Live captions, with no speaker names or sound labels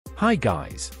Hi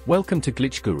guys, welcome to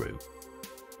Glitch Guru.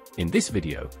 In this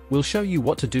video, we'll show you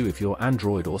what to do if your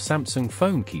Android or Samsung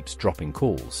phone keeps dropping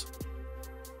calls.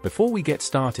 Before we get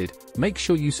started, make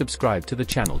sure you subscribe to the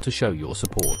channel to show your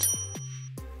support.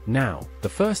 Now, the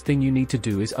first thing you need to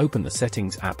do is open the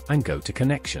Settings app and go to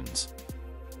Connections.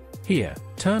 Here,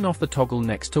 turn off the toggle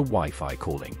next to Wi-Fi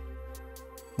calling.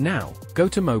 Now, go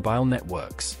to Mobile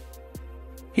Networks.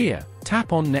 Here,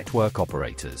 tap on Network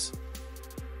Operators.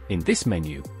 In this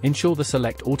menu, ensure the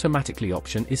Select Automatically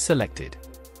option is selected.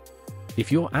 If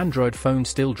your Android phone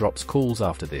still drops calls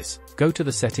after this, go to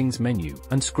the Settings menu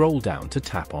and scroll down to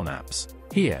tap on Apps.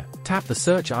 Here, tap the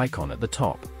search icon at the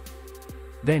top.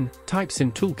 Then, type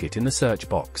SIM Toolkit in the search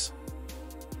box.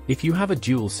 If you have a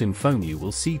dual SIM phone, you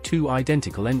will see two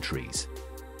identical entries.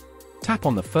 Tap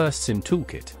on the first SIM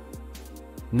Toolkit.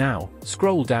 Now,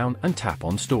 scroll down and tap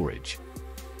on Storage.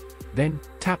 Then,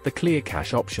 tap the Clear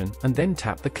Cache option and then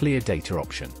tap the Clear Data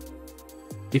option.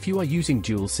 If you are using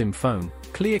dual SIM phone,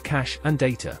 clear cache and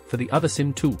data for the other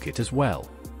SIM toolkit as well.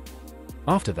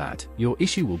 After that, your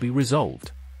issue will be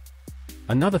resolved.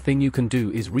 Another thing you can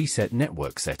do is reset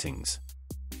network settings.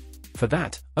 For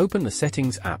that, open the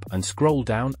Settings app and scroll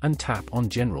down and tap on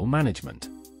General Management.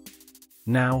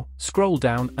 Now, scroll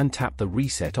down and tap the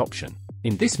Reset option.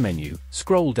 In this menu,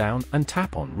 scroll down and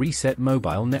tap on Reset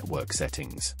Mobile Network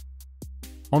Settings.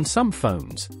 On some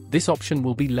phones, this option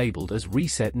will be labeled as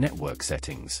Reset Network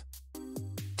Settings.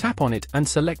 Tap on it and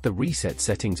select the Reset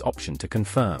Settings option to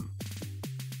confirm.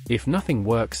 If nothing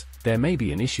works, there may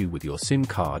be an issue with your SIM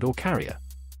card or carrier.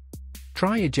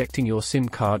 Try ejecting your SIM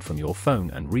card from your phone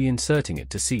and reinserting it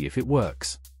to see if it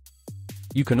works.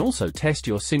 You can also test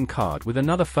your SIM card with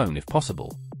another phone if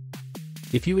possible.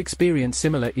 If you experience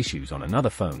similar issues on another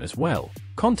phone as well,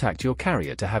 contact your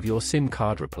carrier to have your SIM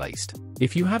card replaced.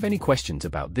 If you have any questions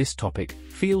about this topic,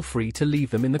 feel free to leave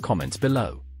them in the comments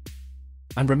below.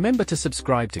 And remember to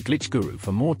subscribe to Glitch Guru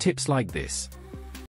for more tips like this.